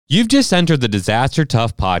You've just entered the Disaster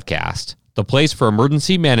Tough podcast, the place for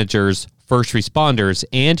emergency managers, first responders,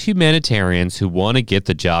 and humanitarians who want to get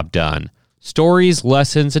the job done. Stories,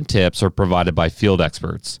 lessons, and tips are provided by field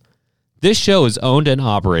experts. This show is owned and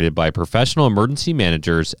operated by professional emergency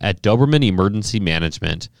managers at Doberman Emergency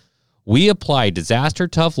Management. We apply disaster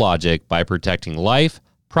tough logic by protecting life,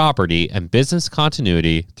 property, and business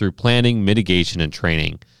continuity through planning, mitigation, and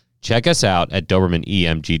training. Check us out at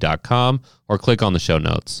DobermanEMG.com or click on the show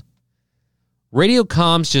notes. Radio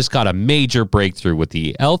comms just got a major breakthrough with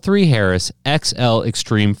the L3 Harris XL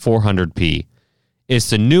Extreme 400P.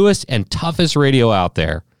 It's the newest and toughest radio out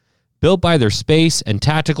there. Built by their space and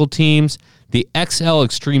tactical teams, the XL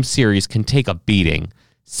Extreme series can take a beating.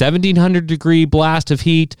 1,700 degree blast of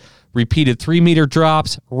heat, repeated 3-meter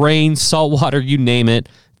drops, rain, salt water, you name it.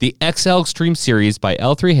 The XL Extreme series by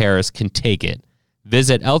L3 Harris can take it.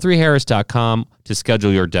 Visit L3Harris.com to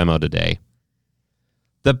schedule your demo today.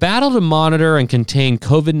 The battle to monitor and contain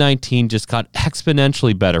COVID-19 just got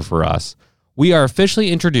exponentially better for us. We are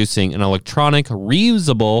officially introducing an electronic,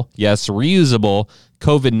 reusable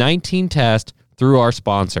COVID-19 test through our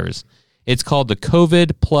sponsors. It's called the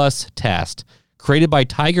COVID Plus Test, created by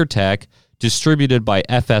Tiger Tech, distributed by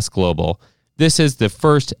FS Global. This is the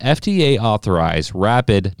first FDA-authorized,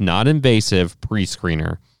 rapid, non-invasive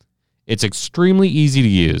pre-screener. It's extremely easy to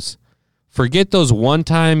use. Forget those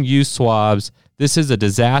one-time use swabs. This is a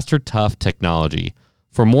disaster-tough technology.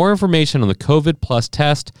 For more information on the COVID Plus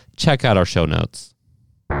test, check out our show notes.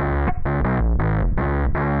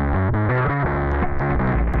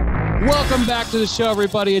 Welcome back to the show,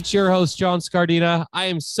 everybody. It's your host, John Scardina. I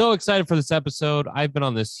am so excited for this episode. I've been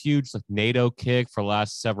on this huge NATO kick for the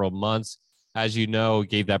last several months. As you know,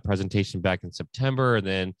 gave that presentation back in September. And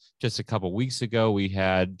then just a couple weeks ago, we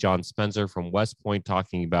had John Spencer from West Point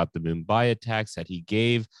talking about the Mumbai attacks that he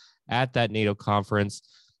gave at that NATO conference.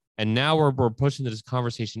 And now we're pushing this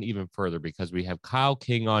conversation even further because we have Kyle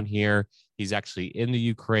King on here. He's actually in the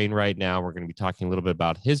Ukraine right now. We're going to be talking a little bit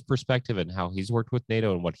about his perspective and how he's worked with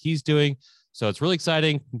NATO and what he's doing. So it's really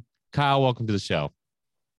exciting. Kyle, welcome to the show.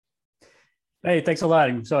 Hey, thanks a lot.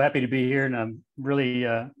 I'm so happy to be here. And I'm really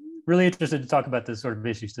interested to talk about this sort of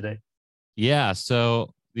issues today. Yeah.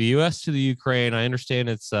 So the U.S. to the Ukraine, I understand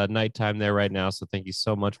it's nighttime there right now. So thank you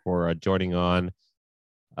so much for joining on.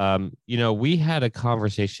 We had a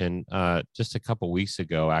conversation just a couple weeks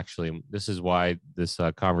ago, actually. This is why this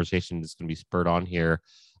conversation is going to be spurred on here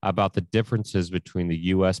about the differences between the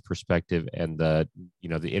U.S. perspective and the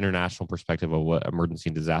international perspective of what emergency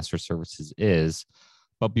and disaster services is.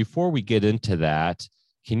 But before we get into that,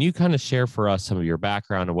 can you kind of share for us some of your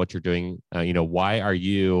background and what you're doing? Why are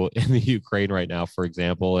you in the Ukraine right now, for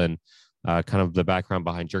example, and kind of the background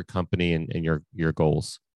behind your company and your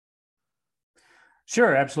goals?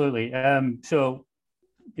 Sure, absolutely. My name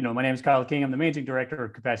is Kyle King. I'm the managing director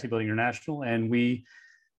of Capacity Building International, and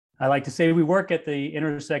I like to say we work at the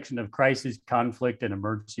intersection of crisis, conflict, and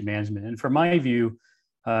emergency management. And from my view,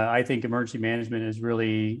 I think emergency management is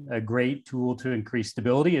really a great tool to increase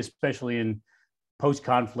stability, especially in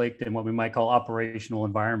post-conflict and what we might call operational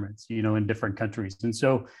environments, in different countries. And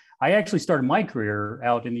so I actually started my career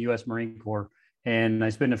out in the U.S. Marine Corps, and I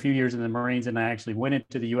spent a few years in the Marines, and I actually went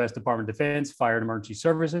into the U.S. Department of Defense, Fire and Emergency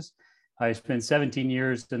Services. I spent 17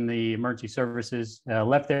 years in the emergency services,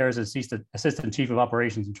 left there as assistant chief of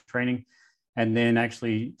operations and training, and then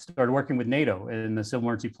actually started working with NATO in the civil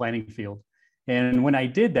emergency planning field. And when I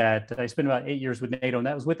did that, I spent about 8 years with NATO, and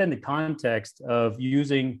that was within the context of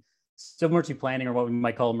using civil emergency planning, or what we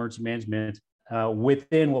might call emergency management,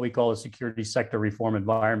 within what we call a security sector reform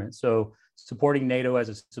environment. So supporting NATO as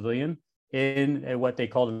a civilian in what they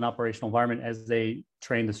called an operational environment as they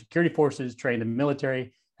train the security forces, train the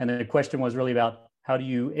military. And the question was really about how do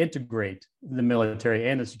you integrate the military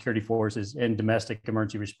and the security forces in domestic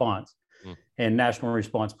emergency response and national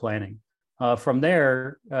response planning. From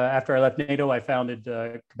there, after I left NATO, I founded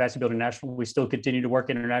Capacity Building International. We still continue to work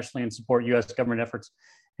internationally and support U.S. government efforts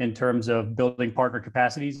in terms of building partner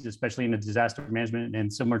capacities, especially in the disaster management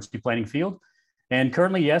and civil emergency planning field. And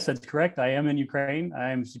currently, yes, that's correct. I am in Ukraine.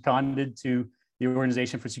 I'm seconded to the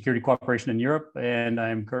Organization for Security Cooperation in Europe, and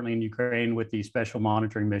I'm currently in Ukraine with the Special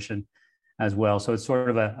Monitoring Mission as well. So it's sort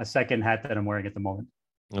of a second hat that I'm wearing at the moment.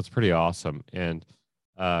 That's pretty awesome. And,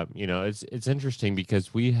 it's interesting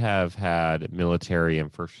because we have had military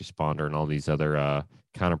and first responder and all these other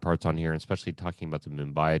counterparts on here, especially talking about the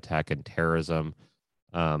Mumbai attack and terrorism.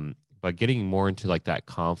 But getting more into like that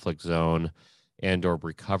conflict zone and or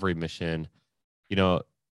recovery mission,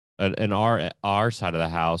 in our side of the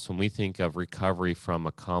house, when we think of recovery from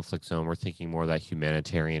a conflict zone, we're thinking more of that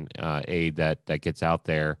humanitarian aid that gets out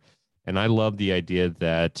there. And I love the idea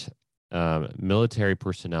that military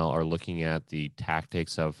personnel are looking at the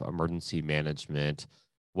tactics of emergency management,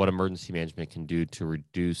 what emergency management can do to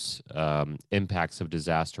reduce impacts of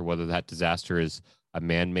disaster, whether that disaster is a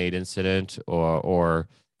man-made incident or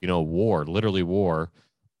war, literally war,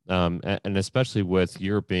 and especially with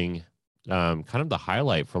Europe being kind of the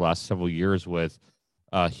highlight for the last several years with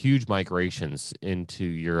huge migrations into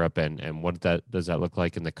Europe and what that does that look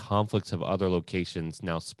like, and the conflicts of other locations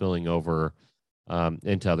now spilling over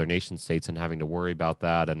into other nation states and having to worry about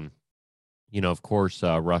that. And of course,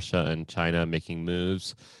 Russia and China making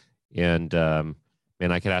moves. And man,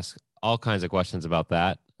 I could ask all kinds of questions about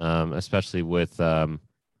that, especially with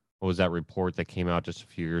what was that report that came out just a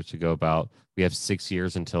few years ago about we have 6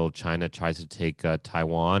 years until China tries to take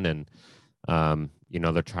Taiwan, and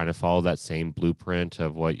they're trying to follow that same blueprint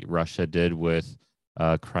of what Russia did with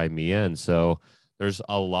Crimea. And so there's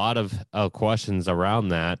a lot of questions around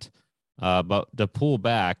that. But to pull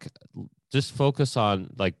back, just focus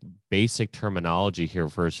on like basic terminology here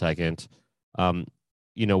for a second.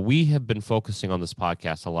 We have been focusing on this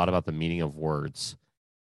podcast a lot about the meaning of words.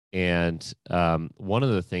 And one of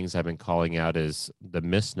the things I've been calling out is the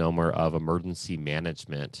misnomer of emergency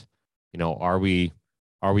management. Are we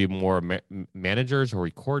more managers? Are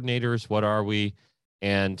we coordinators? What are we?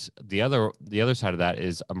 And the other side of that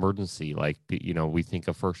is emergency. Like, we think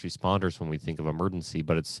of first responders when we think of emergency,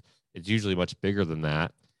 but it's usually much bigger than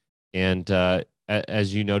that. And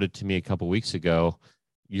as you noted to me a couple of weeks ago,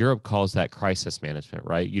 Europe calls that crisis management,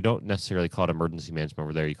 right? You don't necessarily call it emergency management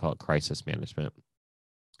over there. You call it crisis management.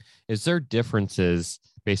 Is there differences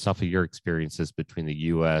based off of your experiences between the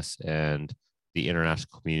U.S. and the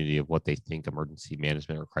international community of what they think emergency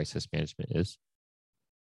management or crisis management is?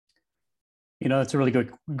 That's a really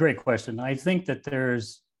great question. I think that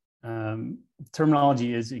there's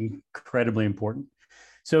terminology is incredibly important.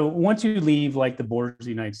 So once you leave like the borders of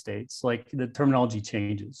the United States, like the terminology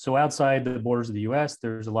changes. So outside the borders of the US,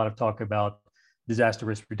 there's a lot of talk about disaster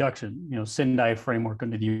risk reduction, Sendai framework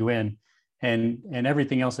under the UN and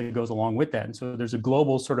everything else that goes along with that. And so there's a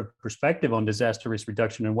global sort of perspective on disaster risk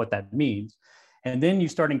reduction and what that means. And then you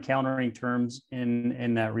start encountering terms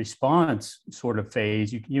in that response sort of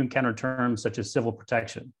phase. You encounter terms such as civil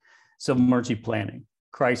protection, civil emergency planning,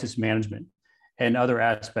 crisis management, and other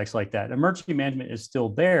aspects like that. Emergency management is still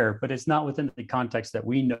there, but it's not within the context that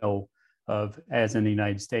we know of as in the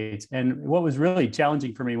United States. And what was really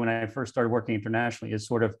challenging for me when I first started working internationally is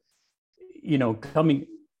sort of,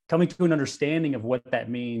 coming to an understanding of what that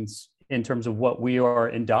means in terms of what we are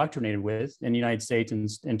indoctrinated with in the United States,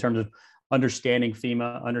 in terms of understanding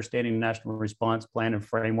FEMA, understanding the National Response Plan and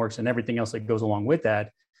frameworks and everything else that goes along with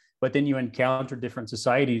that. But then you encounter different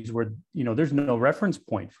societies where, there's no reference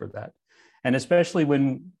point for that. And especially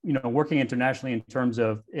when, working internationally in terms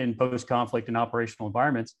of in post-conflict and operational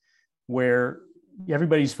environments where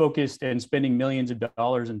everybody's focused and spending millions of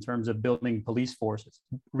dollars in terms of building police forces,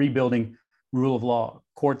 rebuilding rule of law,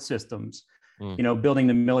 court systems, building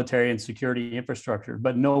the military and security infrastructure,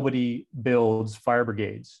 but nobody builds fire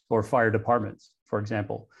brigades or fire departments, for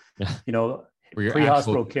example. Where your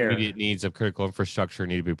pre-hospital care, immediate needs of critical infrastructure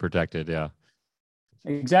need to be protected. Yeah.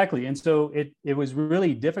 Exactly. And so it was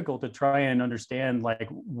really difficult to try and understand like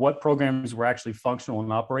what programs were actually functional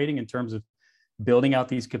and operating in terms of building out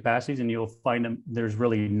these capacities. And you'll find them, there's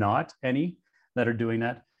really not any that are doing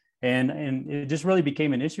that. And it just really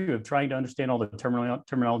became an issue of trying to understand all the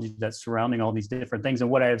terminology that's surrounding all these different things. And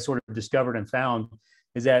what I have sort of discovered and found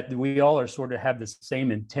is that we all are sort of have the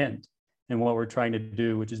same intent in what we're trying to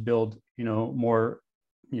do, which is build, more,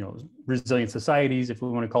 resilient societies, if we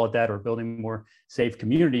want to call it that, or building more safe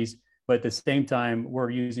communities. But at the same time,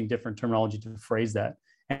 we're using different terminology to phrase that.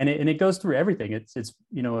 And it goes through everything. It's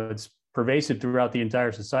pervasive throughout the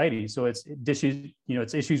entire society. So it's issues,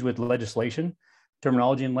 it's issues with legislation,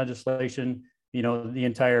 terminology and legislation, the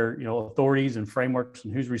entire, authorities and frameworks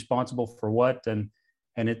and who's responsible for what. And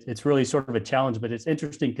it's really sort of a challenge, but it's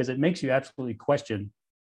interesting because it makes you absolutely question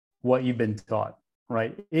what you've been taught,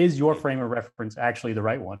 right? Is your frame of reference actually the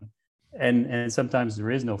right one? And sometimes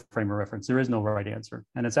there is no frame of reference. There is no right answer.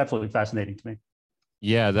 And it's absolutely fascinating to me.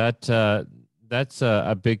 Yeah, that's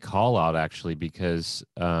a big call out actually, because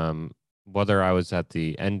whether I was at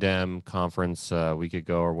the NDEM conference a week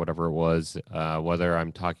ago or whatever it was, whether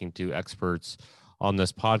I'm talking to experts on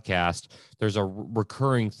this podcast, there's a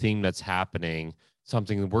recurring theme that's happening,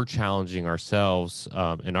 something that we're challenging ourselves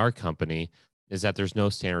in our company, is that there's no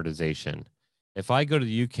standardization. If I go to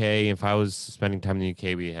the UK, if I was spending time in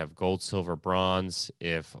the UK, we have gold, silver, bronze.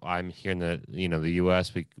 If I'm here in the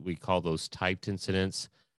US, we call those typed incidents.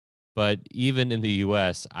 But even in the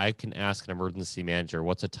US, I can ask an emergency manager,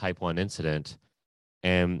 what's a type 1 incident?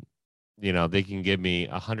 And, they can give me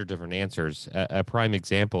 100 different answers. A prime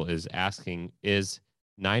example is asking, is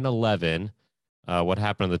 9/11, what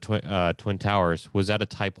happened to the Twin Towers, was that a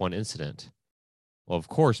type 1 incident? Well, of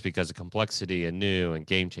course, because of complexity and new and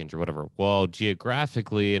game changer, whatever. Well,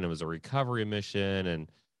 geographically, and it was a recovery mission.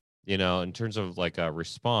 And, in terms of like a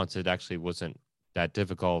response, it actually wasn't that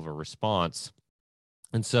difficult of a response.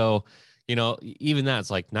 And so, even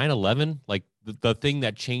that's like 9/11, like the thing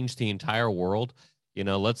that changed the entire world.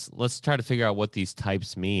 Let's try to figure out what these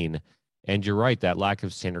types mean. And you're right, that lack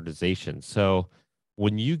of standardization. So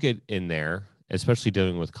when you get in there, especially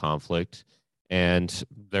dealing with conflict, and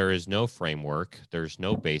there is no framework, there's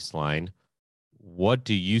no baseline, what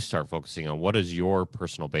do you start focusing on? What is your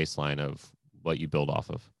personal baseline of what you build off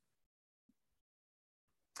of?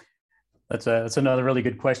 That's another really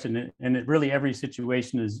good question, and really every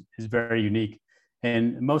situation is very unique.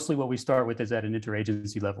 And mostly what we start with is at an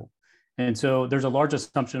interagency level. And so there's a large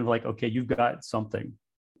assumption of like, okay, you've got something.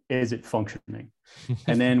 Is it functioning?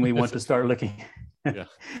 And then we want to start looking. Yeah.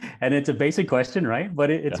 And it's a basic question, right?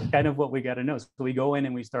 But it's Yeah. kind of what we got to know. So we go in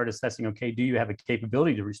and we start assessing, okay, do you have a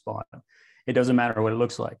capability to respond? It doesn't matter what it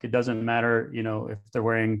looks like. It doesn't matter, if they're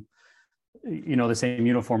wearing the same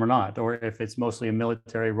uniform or not, or if it's mostly a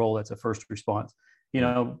military role that's a first response.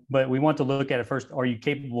 But we want to look at it first. Are you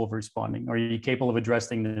capable of responding? Are you capable of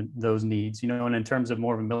addressing those needs? And in terms of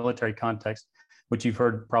more of a military context, which you've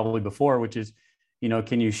heard probably before, which is,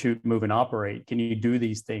 can you shoot, move, and operate? Can you do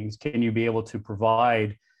these things? Can you be able to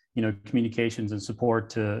provide, communications and support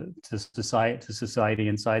to society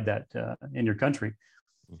inside that in your country?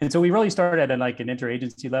 And so we really started at like an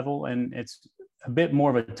interagency level, and it's a bit more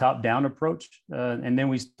of a top-down approach. And then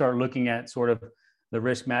we start looking at sort of the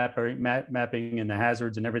risk mapping and the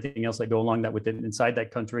hazards and everything else that go along that within inside that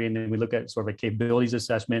country. And then we look at sort of a capabilities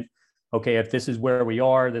assessment. Okay, if this is where we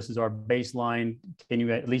are, this is our baseline. Can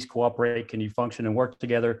you at least cooperate? Can you function and work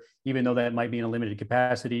together, even though that might be in a limited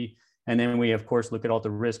capacity? And then we, of course, look at all the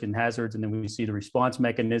risk and hazards, and then we see the response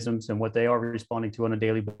mechanisms and what they are responding to on a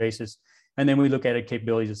daily basis. And then we look at a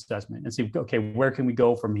capabilities assessment and see, okay, where can we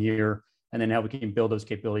go from here? And then how we can build those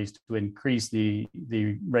capabilities to increase the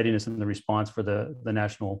readiness and the response for the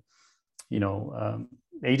national,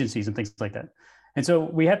 agencies and things like that. And so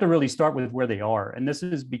we have to really start with where they are. And this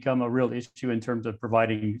has become a real issue in terms of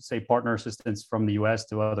providing, say, partner assistance from the US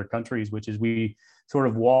to other countries, which is we sort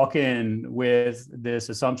of walk in with this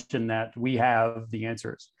assumption that we have the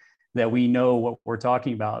answers, that we know what we're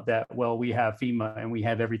talking about, that, well, we have FEMA and we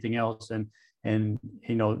have everything else. And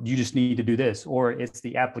you just need to do this, or it's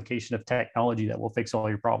the application of technology that will fix all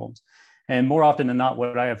your problems. And more often than not,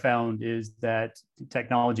 what I have found is that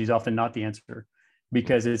technology is often not the answer,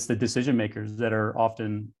 because it's the decision makers that are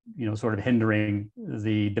often, sort of hindering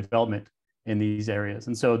the development in these areas.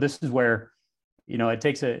 And so this is where, it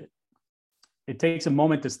takes a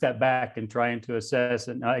moment to step back and trying to assess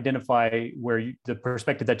and identify where the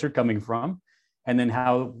perspective that you're coming from, and then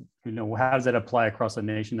how does that apply across the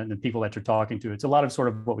nation and the people that you're talking to. It's a lot of sort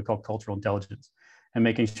of what we call cultural intelligence, and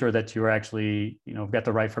making sure that you're actually, got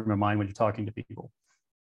the right frame of mind when you're talking to people.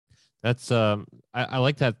 That's I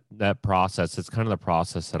like that process. It's kind of the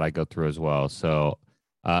process that I go through as well. So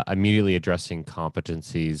immediately addressing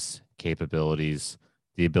competencies, capabilities,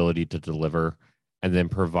 the ability to deliver, and then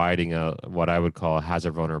providing what I would call a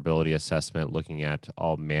hazard vulnerability assessment, looking at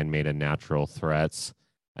all man-made and natural threats.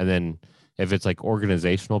 And then if it's like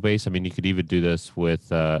organizational based, I mean, you could even do this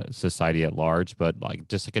with society at large, but like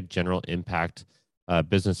just like a general impact,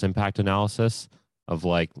 business impact analysis of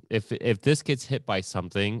like, if this gets hit by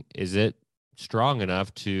something, is it strong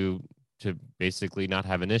enough to basically not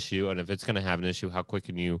have an issue? And if it's going to have an issue, how quick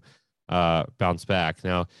can you bounce back?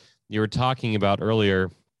 Now, you were talking about earlier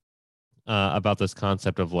about this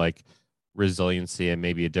concept of like resiliency, and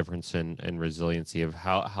maybe a difference in resiliency of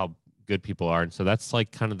how good people are. And so that's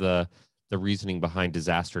like kind of the reasoning behind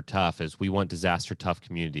Disaster Tough, is we want disaster tough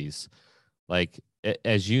communities. Like,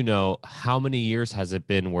 as you know, how many years has it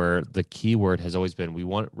been where the key word has always been, we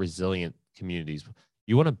want resilient communities?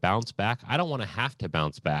 You want to bounce back? I don't want to have to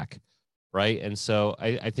bounce back, right? And so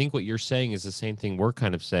I think what you're saying is the same thing we're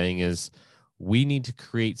kind of saying, is we need to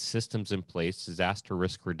create systems in place, disaster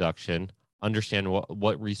risk reduction, understand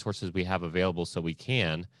what resources we have available so we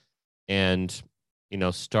can, and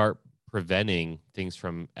start preventing things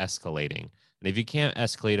from escalating. And if you can't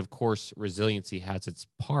escalate, of course, resiliency has its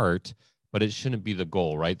part, but it shouldn't be the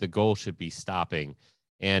goal, right? The goal should be stopping.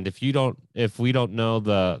 And if we don't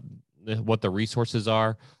know what the resources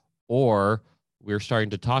are, or we're starting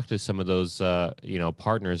to talk to some of those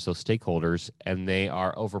partners, those stakeholders, and they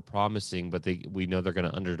are overpromising, but we know they're going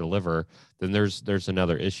to underdeliver, then there's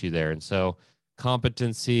another issue there. And so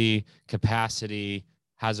competency, capacity,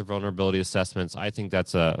 hazard vulnerability assessments, I think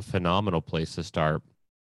that's a phenomenal place to start.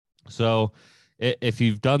 So if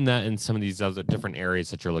you've done that in some of these other different areas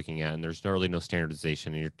that you're looking at, and there's really no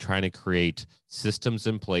standardization, and you're trying to create systems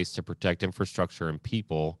in place to protect infrastructure and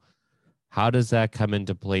people, how does that come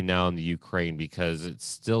into play now in the Ukraine? Because it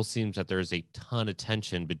still seems that there's a ton of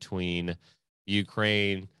tension between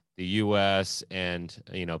Ukraine, the U.S., and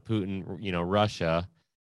Putin, Russia.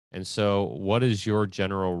 And so, what is your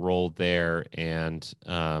general role there? And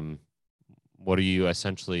what are you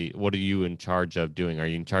in charge of doing? Are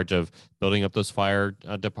you in charge of building up those fire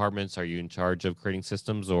departments? Are you in charge of creating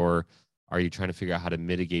systems, or are you trying to figure out how to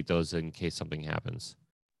mitigate those in case something happens,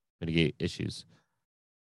 mitigate issues?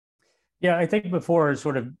 Yeah, I think before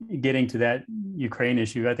sort of getting to that Ukraine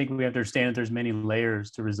issue, I think we have to understand that there's many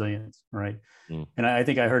layers to resilience, right? And I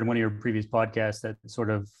think I heard in one of your previous podcasts that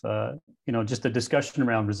sort of, just the discussion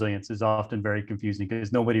around resilience is often very confusing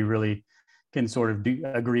because nobody really can sort of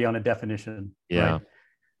agree on a definition. Yeah. Right?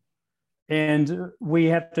 And we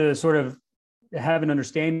have to sort of have an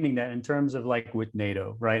understanding that in terms of like with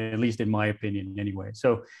NATO, right? At least in my opinion, anyway.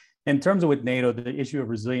 So in terms of with NATO, the issue of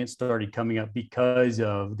resilience started coming up because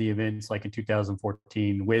of the events like in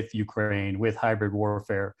 2014 with Ukraine, with hybrid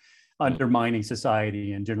warfare, undermining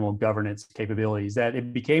society and general governance capabilities, that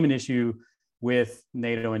it became an issue with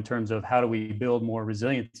NATO in terms of how do we build more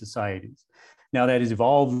resilient societies. Now that has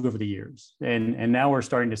evolved over the years. And now we're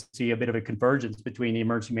starting to see a bit of a convergence between the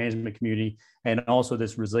emergency management community and also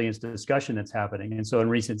this resilience discussion that's happening. And so in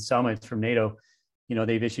recent summits from NATO,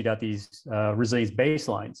 they've issued out these resilience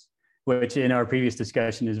baselines, which in our previous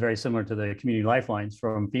discussion is very similar to the community lifelines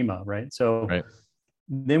from FEMA, right? So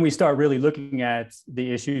then we start really looking at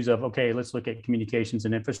the issues of, okay, let's look at communications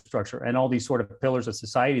and infrastructure and all these sort of pillars of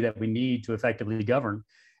society that we need to effectively govern.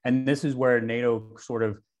 And this is where NATO sort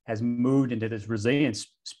of has moved into this resilience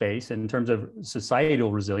space in terms of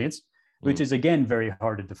societal resilience, which is, again, very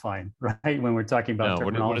hard to define, right? When we're talking about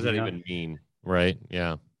terminology. What does that even mean, right?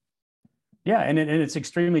 Yeah. Yeah, and it's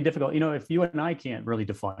extremely difficult. If you and I can't really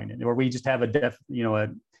define it, or we just have a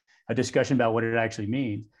discussion about what it actually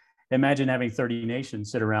means, imagine having 30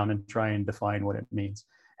 nations sit around and try and define what it means.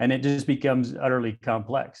 And it just becomes utterly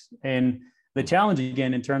complex. And the challenge,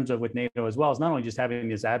 again, in terms of with NATO as well, is not only just having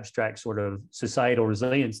this abstract sort of societal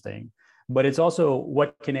resilience thing, but it's also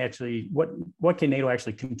what can NATO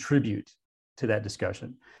actually contribute to that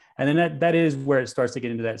discussion. And then that is where it starts to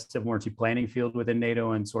get into that civil emergency planning field within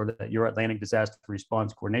NATO and sort of that Euro-Atlantic Disaster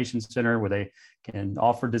Response Coordination Center, where they can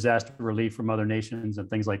offer disaster relief from other nations and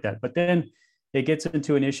things like that. But then it gets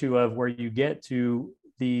into an issue of where you get to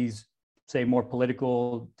these, say, more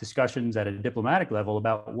political discussions at a diplomatic level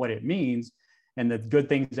about what it means and the good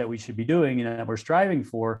things that we should be doing and that we're striving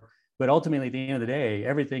for. But ultimately, at the end of the day,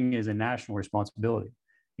 everything is a national responsibility.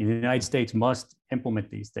 The United States must implement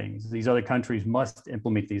these things. These other countries must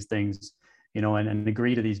implement these things, and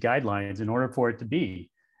agree to these guidelines in order for it to be,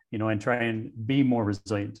 and try and be more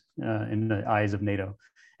resilient in the eyes of NATO.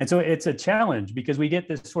 And so it's a challenge because we get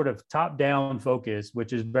this sort of top-down focus,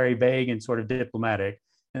 which is very vague and sort of diplomatic.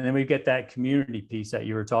 And then we get that community piece that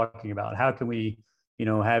you were talking about. How can we,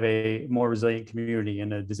 have a more resilient community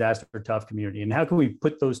and a disaster tough community? And how can we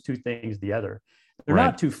put those two things together? They're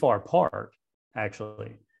not too far apart,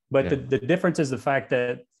 actually. But the difference is the fact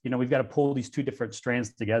that, we've got to pull these two different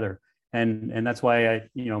strands together. And that's why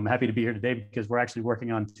I'm happy to be here today, because we're actually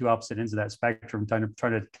working on two opposite ends of that spectrum, trying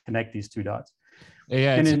to connect these two dots.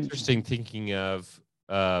 Yeah, it's interesting thinking of,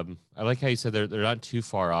 I like how you said they're not too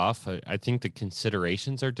far off. I think the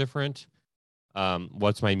considerations are different.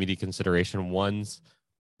 What's my immediate consideration? One's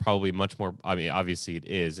probably much more, obviously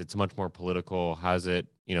it's much more political. How's it,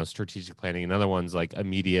 strategic planning? Another one's like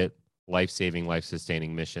immediate life-saving,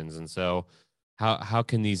 life-sustaining missions. And so how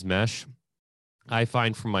can these mesh? I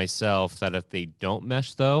find for myself that if they don't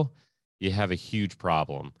mesh, though, you have a huge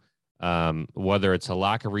problem. Whether it's a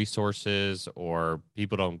lack of resources or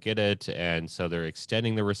people don't get it, and so they're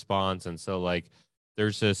extending the response. And so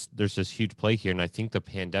there's this huge play here. And I think the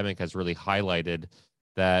pandemic has really highlighted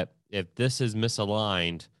that if this is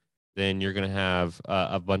misaligned, then you're going to have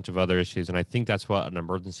a bunch of other issues. And I think that's what an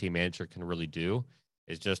emergency manager can really do,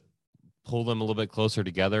 is just pull them a little bit closer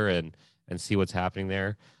together and see what's happening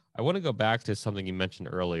there. I want to go back to something you mentioned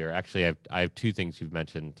earlier. Actually, I have two things you've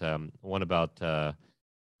mentioned. One about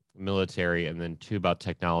military, and then two about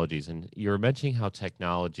technologies. And you were mentioning how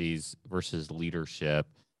technologies versus leadership,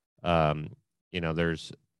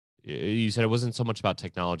 there's you said it wasn't so much about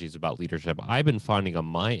technology, it's about leadership. I've been finding on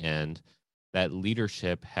my end that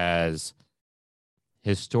leadership has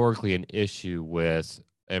historically an issue with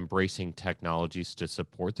embracing technologies to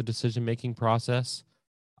support the decision making process,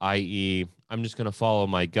 i.e., I'm just going to follow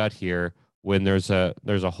my gut here when there's a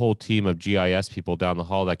whole team of GIS people down the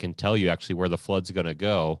hall that can tell you actually where the flood's going to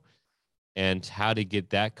go and how to get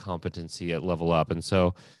that competency at level up. And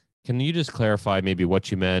so can you just clarify maybe what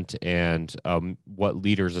you meant and what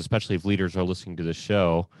leaders, especially if leaders are listening to the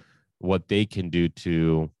show, what they can do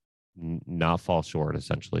to not fall short,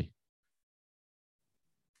 essentially?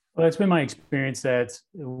 Well, it's been my experience that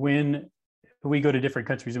when we go to different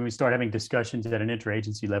countries and we start having discussions at an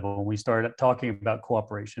interagency level, and we start talking about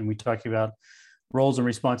cooperation, we talk about roles and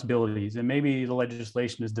responsibilities, and maybe the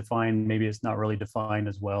legislation is defined, maybe it's not really defined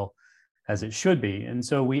as well as it should be. And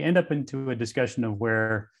so we end up into a discussion of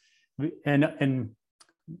where, and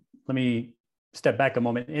let me step back a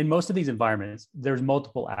moment. In most of these environments, there's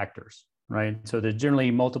multiple actors, right? So there's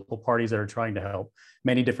generally multiple parties that are trying to help,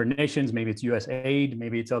 many different nations. Maybe it's US aid,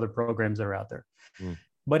 maybe it's other programs that are out there.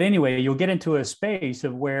 But anyway, you'll get into a space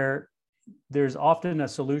of where there's often a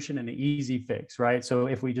solution and an easy fix, right? So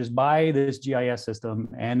if we just buy this GIS system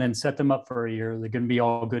and then set them up for a year, they're going to be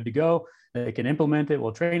all good to go. They can implement it.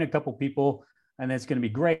 We'll train a couple people and it's going to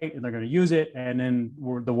be great and they're going to use it. And then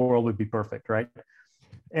the world would be perfect, right?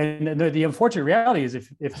 And the unfortunate reality is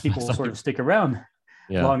if people sort of stick around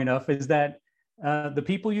long enough is that the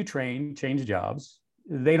people you train change jobs.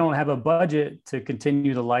 They don't have a budget to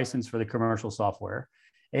continue the license for the commercial software.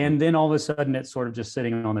 And then all of a sudden it's sort of just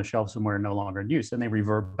sitting on the shelf somewhere, no longer in use. And they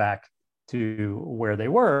revert back to where they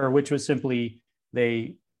were, which was simply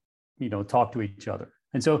they, talk to each other.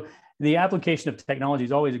 And so the application of technology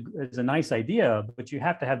is always a nice idea, but you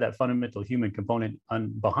have to have that fundamental human component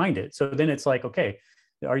behind it. So then it's like, okay,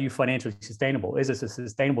 are you financially sustainable? Is this a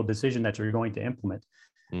sustainable decision that you're going to implement?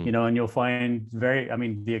 And you'll find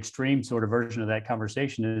the extreme sort of version of that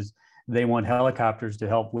conversation is they want helicopters to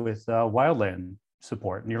help with wildland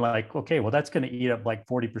support. And you're like, okay, well, that's going to eat up like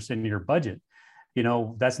 40% of your budget.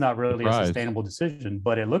 That's not really a sustainable decision,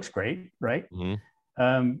 but it looks great, right?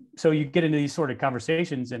 So you get into these sort of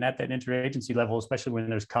conversations, and at that interagency level, especially when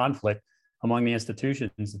there's conflict among the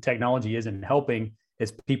institutions, the technology isn't helping,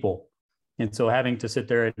 it's people. And so having to sit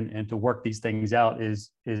there and to work these things out is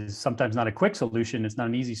sometimes not a quick solution. It's not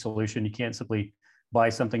an easy solution. You can't simply buy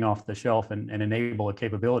something off the shelf and enable a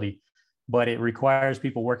capability, but it requires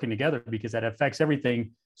people working together because that affects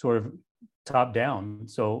everything sort of top down.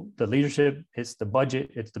 So the leadership, it's the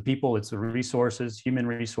budget, it's the people, it's the resources, human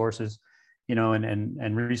resources,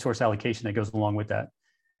 and resource allocation that goes along with that.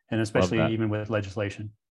 And especially even with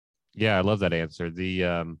legislation. Yeah, I love that answer.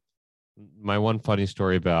 My one funny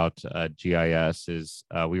story about GIS is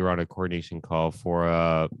we were on a coordination call for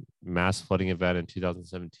a mass flooding event in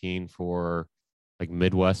 2017 for like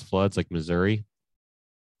Midwest floods, like Missouri.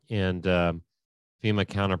 And FEMA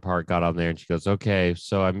counterpart got on there and she goes, okay,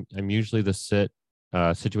 so I'm usually the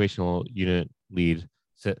situational unit lead,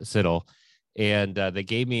 SITL. And they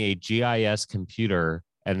gave me a GIS computer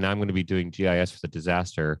and now I'm going to be doing GIS for the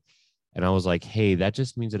disaster. And I was like, hey, that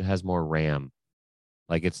just means it has more RAM.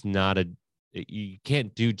 Like it's not you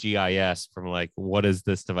can't do GIS from like, what is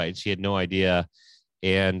this device? She had no idea.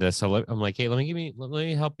 And so I'm like, hey, let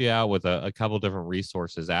me help you out with a couple different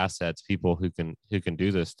resources, assets, people who can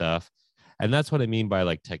do this stuff. And that's what I mean by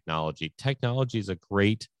like technology. Technology is a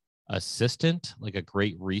great assistant, like a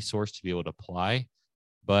great resource to be able to apply.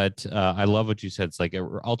 But I love what you said. It's like it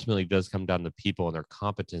ultimately does come down to people and their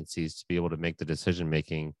competencies to be able to make the decision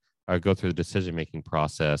making or go through the decision making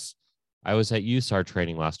process. I was at USAR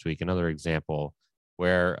training last week, another example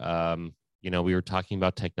where, we were talking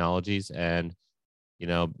about technologies and,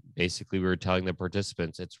 basically we were telling the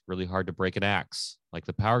participants, it's really hard to break an axe. Like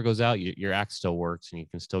the power goes out, your axe still works and you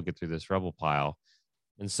can still get through this rubble pile.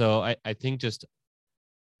 And so I think just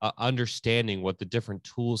understanding what the different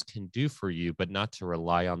tools can do for you, but not to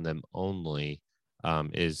rely on them only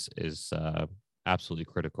is absolutely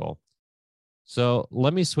critical. So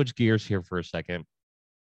let me switch gears here for a second.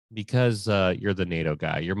 Because you're the NATO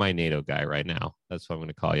guy, you're my NATO guy right now. That's what I'm going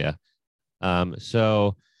to call you.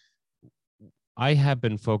 So I have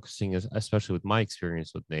been focusing, especially with my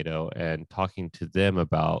experience with NATO and talking to them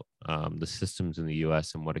about the systems in the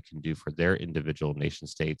U.S. and what it can do for their individual nation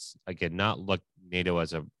states. Again, not look NATO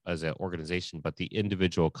as an organization, but the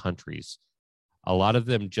individual countries. A lot of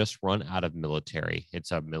them just run out of military.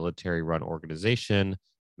 It's a military-run organization.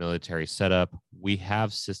 Military setup. We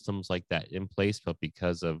have systems like that in place, but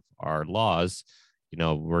because of our laws,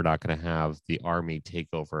 we're not going to have the Army take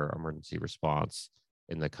over emergency response.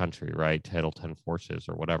 in the country, right? Title 10 forces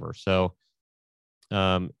or whatever. So,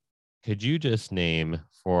 could you just name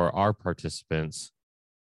for our participants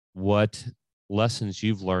what lessons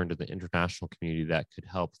you've learned in the international community that could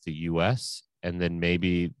help the U.S., and then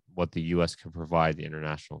maybe what the U.S. can provide the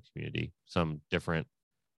international community, some different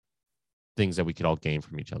things that we could all gain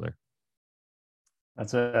from each other?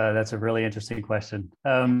 That's a really interesting question.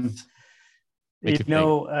 Make You it think.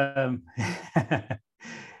 know,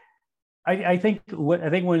 I think one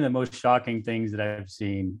of the most shocking things that I've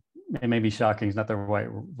seen, and maybe shocking is not the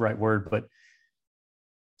right word, but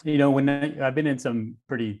when I've been in some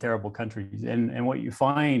pretty terrible countries, and what you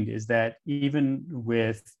find is that even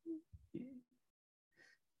with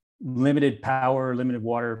limited power, limited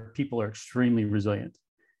water, people are extremely resilient.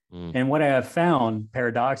 And what I have found,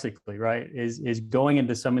 paradoxically, right, is going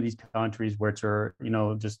into some of these countries which are,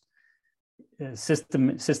 just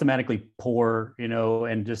systematically poor,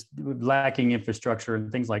 and just lacking infrastructure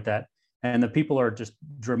and things like that. And the people are just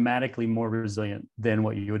dramatically more resilient than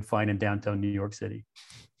what you would find in downtown New York City,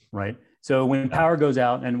 right? So when power goes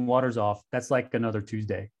out and water's off, that's like another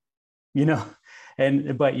Tuesday,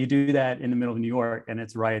 but you do that in the middle of New York and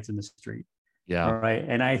it's riots in the street. Yeah. All right.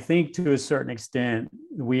 And I think to a certain extent,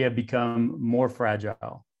 we have become more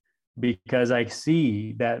fragile because I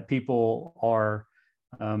see that people are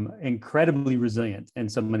incredibly resilient in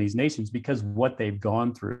some of these nations because what they've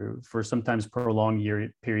gone through for sometimes prolonged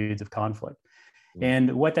periods of conflict.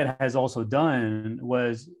 And what that has also done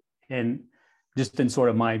was, and just in sort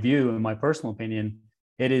of my view and my personal opinion,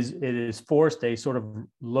 it is forced a sort of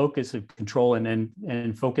locus of control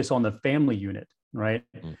and focus on the family unit, right?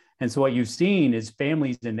 And so what you've seen is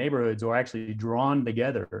families and neighborhoods are actually drawn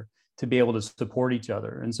together to be able to support each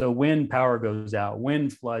other. And so when power goes out,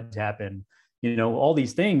 when floods happen, all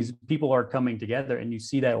these things, people are coming together, and you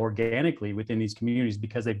see that organically within these communities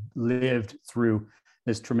because they've lived through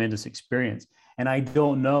this tremendous experience. And I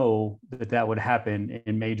don't know that would happen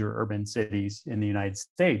in major urban cities in the United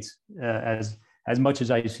States as much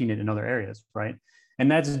as I've seen it in other areas, right? And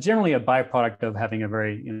that's generally a byproduct of having a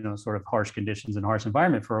very, sort of harsh conditions and harsh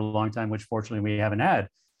environment for a long time, which fortunately we haven't had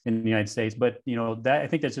in the United States. But, that I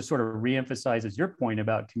think that just sort of reemphasizes your point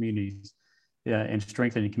about communities and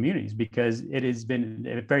strengthening communities, because it has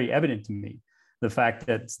been very evident to me, the fact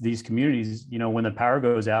that these communities, when the power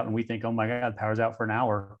goes out and we think, oh my God, power's out for an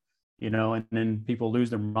hour, and then people lose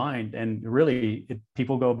their mind, and really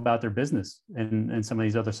people go about their business in some of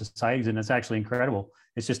these other societies. And it's actually incredible.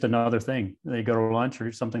 It's just another thing. They go to lunch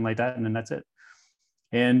or something like that, and then that's it.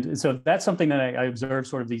 And so that's something that I observe,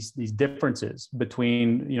 sort of these differences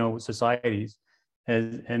between, societies.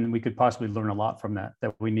 And we could possibly learn a lot from that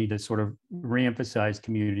we need to sort of reemphasize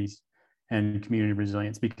communities and community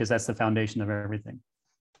resilience, because that's the foundation of everything.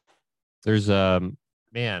 There's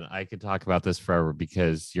man, I could talk about this forever,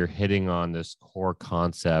 because you're hitting on this core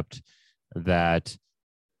concept that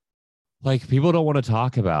like people don't want to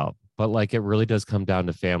talk about, but like it really does come down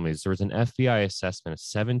to families. There was an FBI assessment of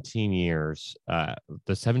 17 years, the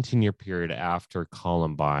 17-year period after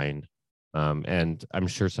Columbine. And I'm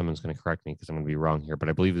sure someone's going to correct me because I'm going to be wrong here, but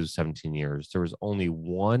I believe it was 17 years. There was only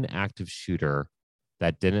one active shooter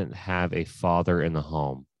that didn't have a father in the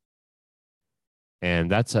home.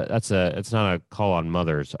 And it's not a call on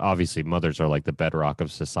mothers. Obviously, mothers are like the bedrock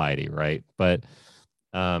of society, right? But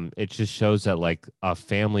it just shows that like a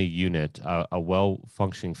family unit, a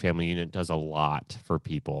well-functioning family unit, does a lot for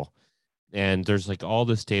people. And there's like all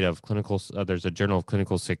this data of clinical. There's a journal of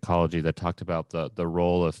clinical psychology that talked about the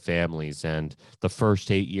role of families and the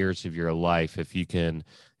first 8 years of your life. If you can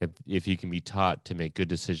be taught to make good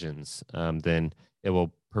decisions, then it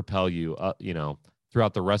will propel you,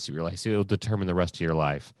 throughout the rest of your life. So it'll determine the rest of your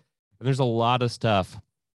life. And there's a lot of stuff.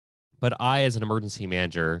 But I, as an emergency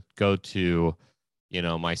manager, go to,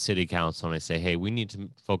 my city council and I say, hey, we need to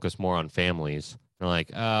focus more on families. They're like,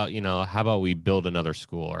 how about we build another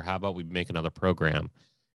school, or how about we make another program?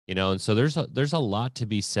 And so there's a lot to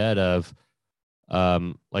be said of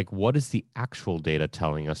like, what is the actual data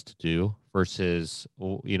telling us to do versus,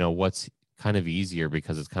 what's kind of easier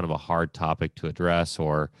because it's kind of a hard topic to address,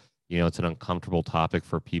 or it's an uncomfortable topic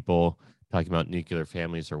for people talking about nuclear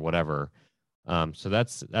families or whatever. So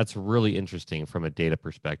that's really interesting from a data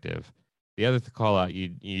perspective. The other call out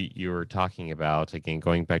you were talking about, again,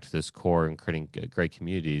 going back to this core and creating great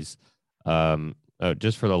communities.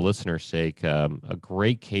 Just for the listener's sake, a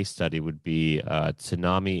great case study would be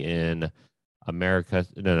tsunami in America.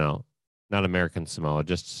 No, not American Samoa,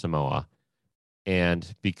 just Samoa.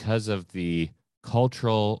 And because of the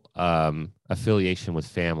cultural affiliation with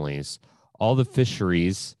families, all the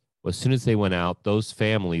fisheries As soon as they went out, those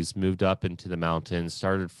families moved up into the mountains,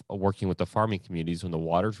 started working with the farming communities. When the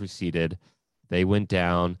waters receded, they went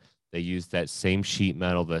down. They used that same sheet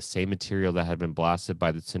metal, the same material that had been blasted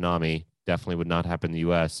by the tsunami. Definitely would not happen in the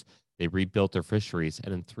U.S. They rebuilt their fisheries,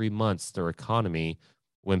 and in 3 months, their economy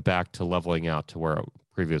went back to leveling out to where it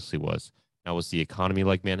previously was. Now, was the economy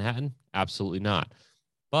like Manhattan? Absolutely not.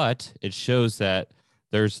 But it shows that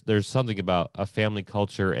there's something about a family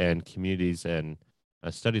culture and communities and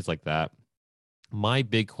studies like that. My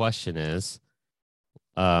big question is,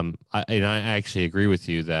 I actually agree with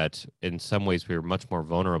you that in some ways we are much more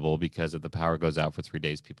vulnerable because if the power goes out for 3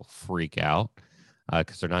 days, people freak out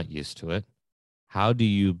because they're not used to it. How do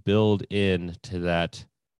you build into that?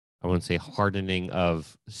 I wouldn't say hardening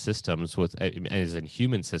of systems with as in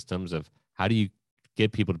human systems of how do you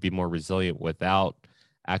get people to be more resilient without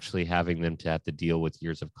actually having them to have to deal with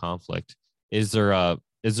years of conflict? Is there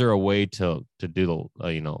a way to do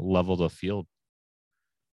the level the field?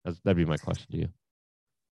 That'd be my question to you.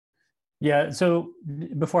 Yeah. So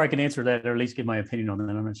before I can answer that, or at least give my opinion on that,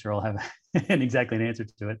 I'm not sure I'll have exactly an answer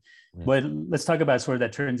to it. Yeah. But let's talk about sort of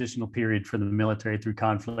that transitional period for the military through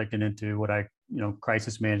conflict and into what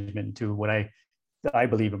crisis management, into what I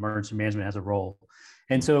believe emergency management has a role.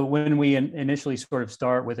 And so when we initially sort of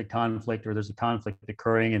start with a conflict, or there's a conflict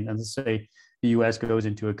occurring, and let's say the U.S. goes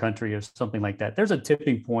into a country or something like that, there's a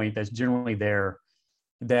tipping point that's generally there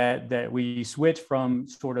that we switch from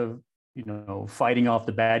sort of fighting off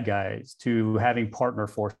the bad guys to having partner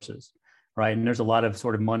forces, right? And there's a lot of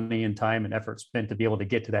sort of money and time and effort spent to be able to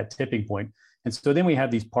get to that tipping point. And so then we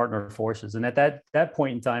have these partner forces. And at that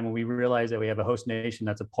point in time, when we realize that we have a host nation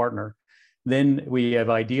that's a partner, then we have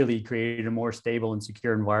ideally created a more stable and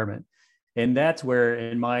secure environment. And that's where,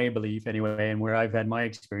 in my belief anyway, and where I've had my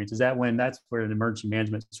experience, that's where an emergency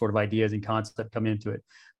management sort of ideas and concept come into it.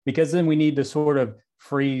 Because then we need to sort of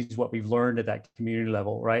freeze what we've learned at that community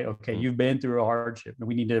level, right? Okay, you've been through a hardship, and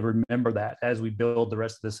we need to remember that as we build the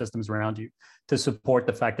rest of the systems around you to support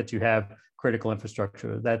the fact that you have critical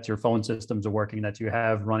infrastructure, that your phone systems are working, that you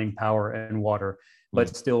have running power and water,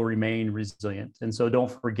 but still remain resilient. And so don't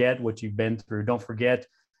forget what you've been through. Don't forget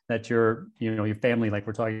that your family, like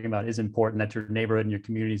we're talking about, is important, that your neighborhood and your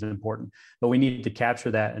community is important. But we need to capture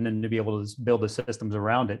that and then to be able to build the systems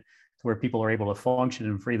around it to where people are able to function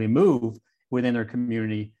and freely move within their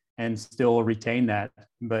community and still retain that.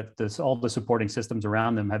 But all the supporting systems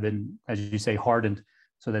around them have been, as you say, hardened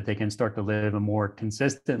so that they can start to live a more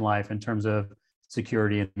consistent life in terms of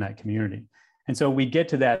security in that community. And so we get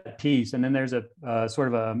to that piece, and then there's a sort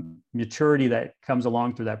of a maturity that comes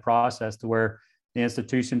along through that process to where the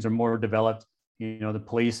institutions are more developed. The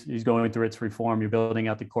police is going through its reform. You're building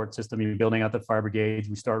out the court system. You're building out the fire brigades.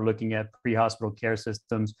 We start looking at pre-hospital care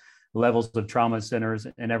systems, levels of trauma centers,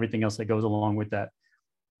 and everything else that goes along with that.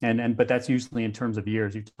 But that's usually in terms of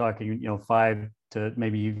years. You're talking, 5 to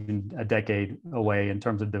maybe even a decade away in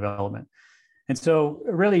terms of development. And so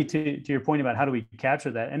really to your point about how do we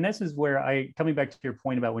capture that? And this is where coming back to your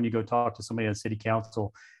point about when you go talk to somebody on city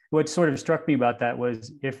council, what sort of struck me about that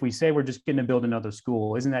was, if we say we're just going to build another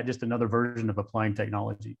school, isn't that just another version of applying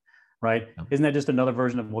technology, right? Yeah. Isn't that just another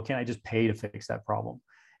version of, well, can I just pay to fix that problem?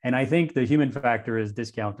 And I think the human factor is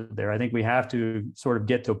discounted there. I think we have to sort of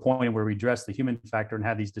get to a point where we address the human factor and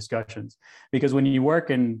have these discussions. Because when you work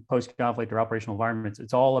in post-conflict or operational environments,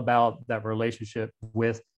 it's all about that relationship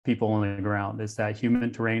with people on the ground. It's that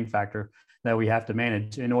human terrain factor that we have to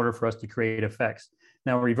manage in order for us to create effects.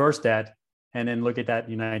 Now, reverse that and then look at that in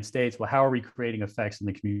the United States. Well, how are we creating effects in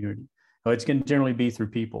the community? Well, it's going to generally be through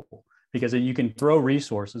people, because you can throw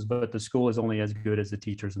resources, but the school is only as good as the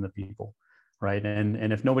teachers and the people. Right.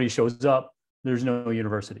 And if nobody shows up, there's no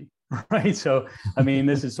university. Right. So, I mean,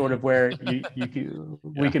 this is sort of where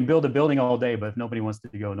we can build a building all day, but if nobody wants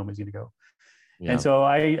to go, nobody's going to go. Yeah. And so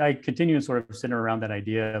I continue to sort of center around that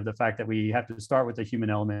idea of the fact that we have to start with the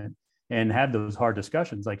human element and have those hard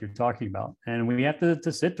discussions like you're talking about. And we have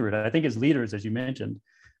to sit through it. I think as leaders, as you mentioned,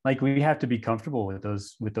 like we have to be comfortable with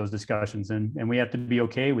those discussions, and we have to be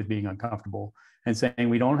okay with being uncomfortable and saying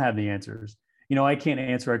we don't have the answers. I can't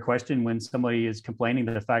answer a question when somebody is complaining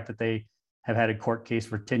to the fact that they have had a court case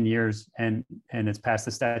for 10 years and it's past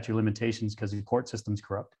the statute of limitations because the court system's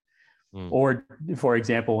corrupt. Or, for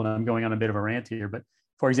example, and I'm going on a bit of a rant here, but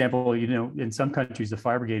for example, in some countries, the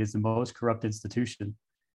fire brigade is the most corrupt institution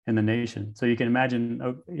in the nation. So you can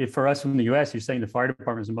imagine, if for us in the US, you're saying the fire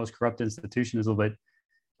department is the most corrupt institution is a little bit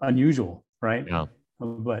unusual, right? Yeah.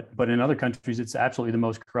 But in other countries, it's absolutely the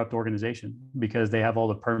most corrupt organization because they have all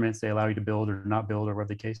the permits, they allow you to build or not build or whatever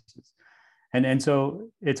the case is. And so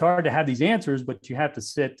it's hard to have these answers, but you have to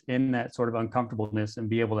sit in that sort of uncomfortableness and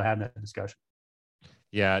be able to have that discussion.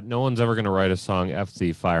 Yeah, no one's ever going to write a song "F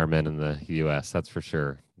the Firemen" in the U.S. That's for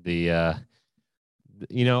sure. I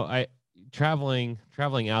traveling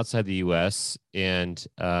outside the U.S. and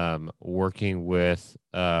working with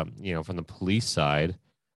from the police side.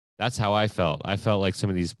 That's how I felt. I felt like some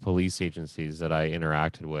of these police agencies that I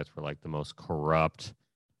interacted with were like the most corrupt.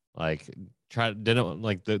 Like didn't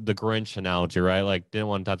like the Grinch analogy, right? Like didn't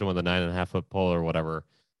want to touch them with a 9.5 foot pole or whatever.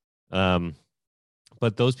 Um,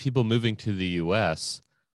 but those people moving to the U.S.,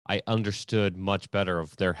 I understood much better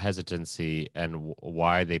of their hesitancy and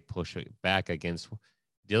why they push it back against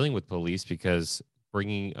dealing with police because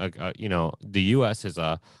the U.S. is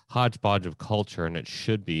a hodgepodge of culture, and it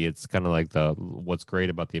should be. It's kind of like the what's great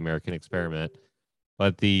about the American experiment,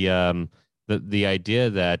 but the idea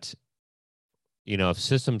that if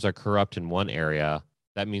systems are corrupt in one area,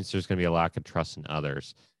 that means there's going to be a lack of trust in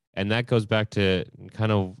others. And that goes back to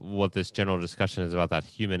kind of what this general discussion is about, that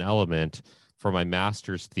human element. For my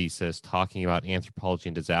master's thesis, talking about anthropology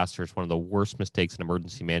and disasters, one of the worst mistakes an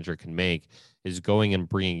emergency manager can make is going and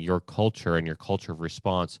bringing your culture and your culture of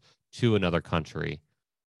response to another country.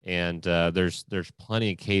 And there's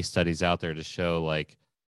plenty of case studies out there to show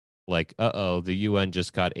the UN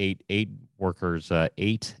just got eight aid workers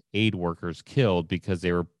killed because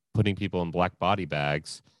they were putting people in black body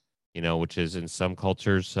bags, which is in some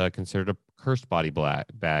cultures considered a cursed body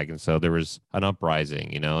bag. And so there was an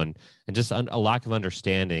uprising, and just a lack of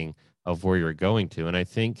understanding of where you're going to. And I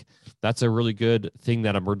think that's a really good thing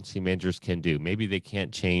that emergency managers can do. Maybe they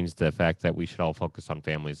can't change the fact that we should all focus on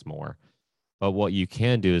families more. But what you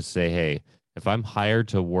can do is say, hey, if I'm hired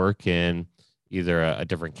to work in either a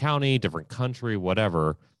different county, different country,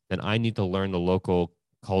 whatever, then I need to learn the local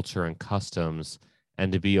culture and customs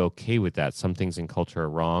and to be okay with that. Some things in culture are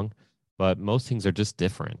wrong, but most things are just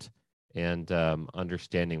different. And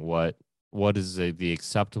understanding what is the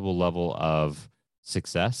acceptable level of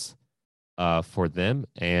success for them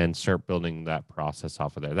and start building that process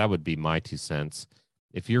off of there. That would be my 2 cents.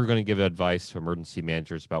 If you're going to give advice to emergency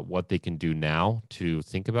managers about what they can do now to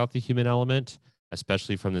think about the human element,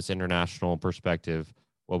 especially from this international perspective,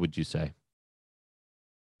 what would you say?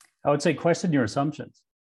 I would say question your assumptions.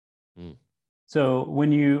 Mm. So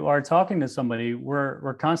when you are talking to somebody,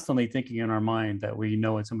 we're constantly thinking in our mind that we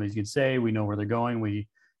know what somebody's going to say, we know where they're going,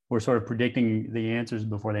 we're sort of predicting the answers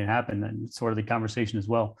before they happen, and sort of the conversation as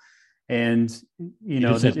well. And you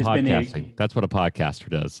just said podcasting. That's what a podcaster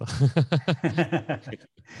does.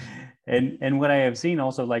 and what I have seen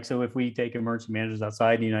also, like, so if we take emergency managers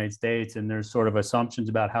outside the United States and there's sort of assumptions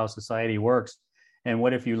about how society works, and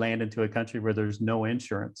what if you land into a country where there's no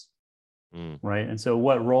insurance, right? And so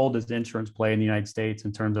what role does insurance play in the United States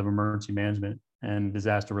in terms of emergency management and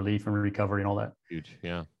disaster relief and recovery and all that? Huge,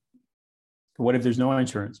 yeah. What if there's no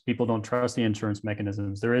insurance? People don't trust the insurance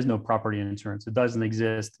mechanisms. There is no property insurance. It doesn't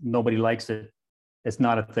exist. Nobody likes it. It's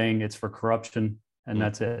not a thing. It's for corruption, and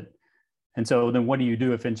that's it. And so then what do you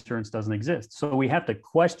do if insurance doesn't exist? So we have to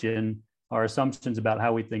question our assumptions about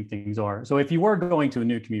how we think things are. So if you were going to a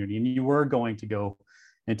new community and you were going to go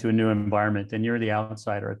into a new environment and you're the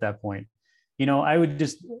outsider at that point, I would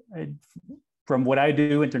just, from what I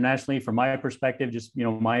do internationally, from my perspective, just,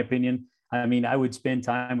 my opinion, I would spend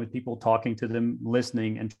time with people, talking to them,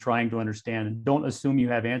 listening, and trying to understand. And don't assume you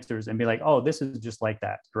have answers and be like, oh, this is just like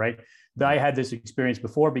that, right? I had this experience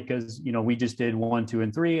before because, we just did 1, 2,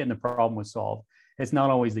 and 3, and the problem was solved. It's not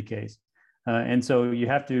always the case. And so you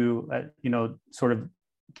have to, sort of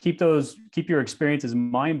keep your experiences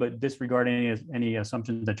in mind, but disregard any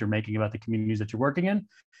assumptions that you're making about the communities that you're working in,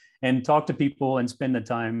 and talk to people and spend the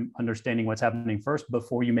time understanding what's happening first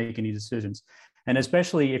before you make any decisions. And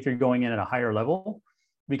especially if you're going in at a higher level,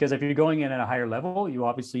 because if you're going in at a higher level, you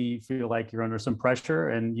obviously feel like you're under some pressure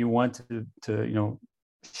and you want to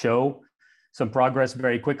show some progress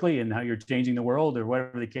very quickly and how you're changing the world or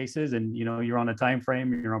whatever the case is. And, you're on a time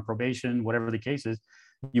frame, you're on probation, whatever the case is,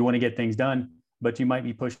 you want to get things done, but you might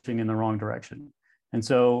be pushing in the wrong direction. And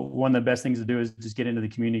so one of the best things to do is just get into the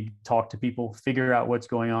community, talk to people, figure out what's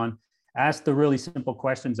going on, ask the really simple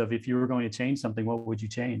questions of, if you were going to change something, what would you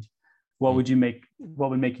change? What would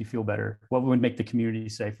make you feel better? What would make the community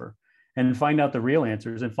safer? And find out the real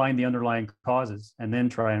answers and find the underlying causes, and then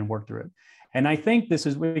try and work through it. And I think this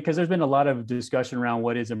is because there's been a lot of discussion around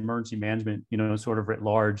what is emergency management, sort of writ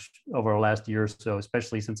large over the last year or so,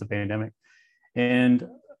 especially since the pandemic. And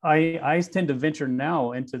I tend to venture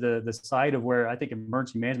now into the side of where I think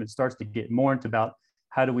emergency management starts to get more into about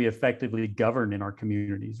how do we effectively govern in our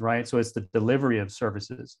communities, right? So it's the delivery of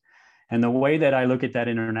services. And the way that I look at that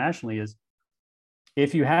internationally is,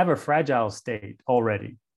 if you have a fragile state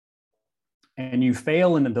already and you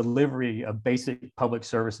fail in the delivery of basic public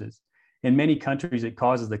services, in many countries, it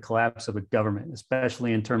causes the collapse of a government,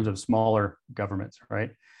 especially in terms of smaller governments,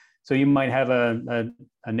 right? So you might have a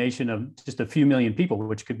nation of just a few million people,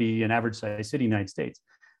 which could be an average size city in the United States,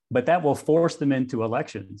 but that will force them into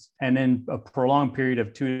elections and then a prolonged period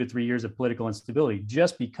of 2 to 3 years of political instability,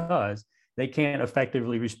 just because they can't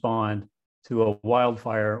effectively respond to a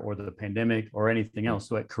wildfire or the pandemic or anything else.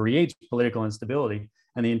 So it creates political instability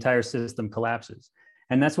and the entire system collapses.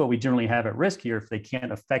 And that's what we generally have at risk here if they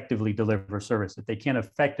can't effectively deliver service, if they can't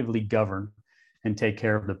effectively govern and take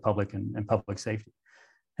care of the public and public safety.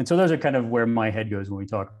 And so those are kind of where my head goes when we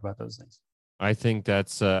talk about those things. I think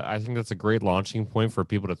that's a great launching point for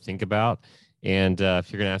people to think about. And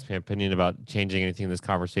if you're going to ask my opinion about changing anything in this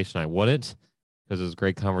conversation, I wouldn't, because it was a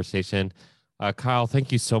great conversation. Kyle,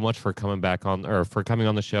 thank you so much for coming on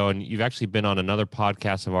the show. And you've actually been on another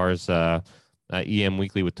podcast of ours, EM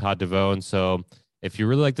Weekly with Todd DeVoe. And so if you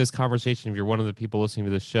really like this conversation, if you're one of the people listening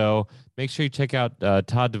to the show, make sure you check out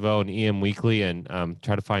Todd DeVoe and EM Weekly and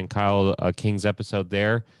try to find Kyle King's episode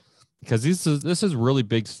there, because this is really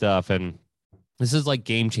big stuff. And this is like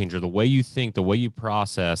game changer. The way you think, the way you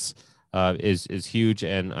process is huge.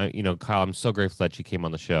 And Kyle, I'm so grateful that you came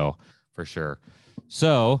on the show for sure.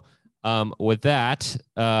 So with that,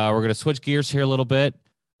 we're going to switch gears here a little bit.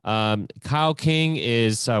 Kyle King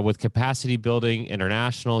is with Capacity Building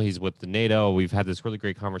International. He's with the NATO. We've had this really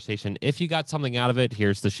great conversation. If you got something out of it,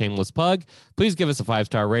 here's the shameless plug. Please give us a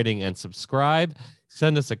 5-star rating and subscribe.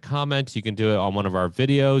 Send us a comment. You can do it on one of our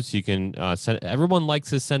videos. You can send. Everyone likes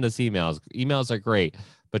to send us emails. Emails are great,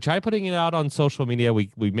 but try putting it out on social media. We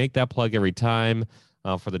make that plug every time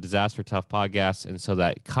for the Disaster Tough podcast, and so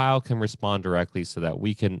that Kyle can respond directly, so that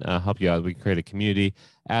we can help you out. We can create a community,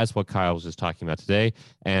 as what Kyle was just talking about today,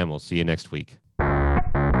 and we'll see you next week.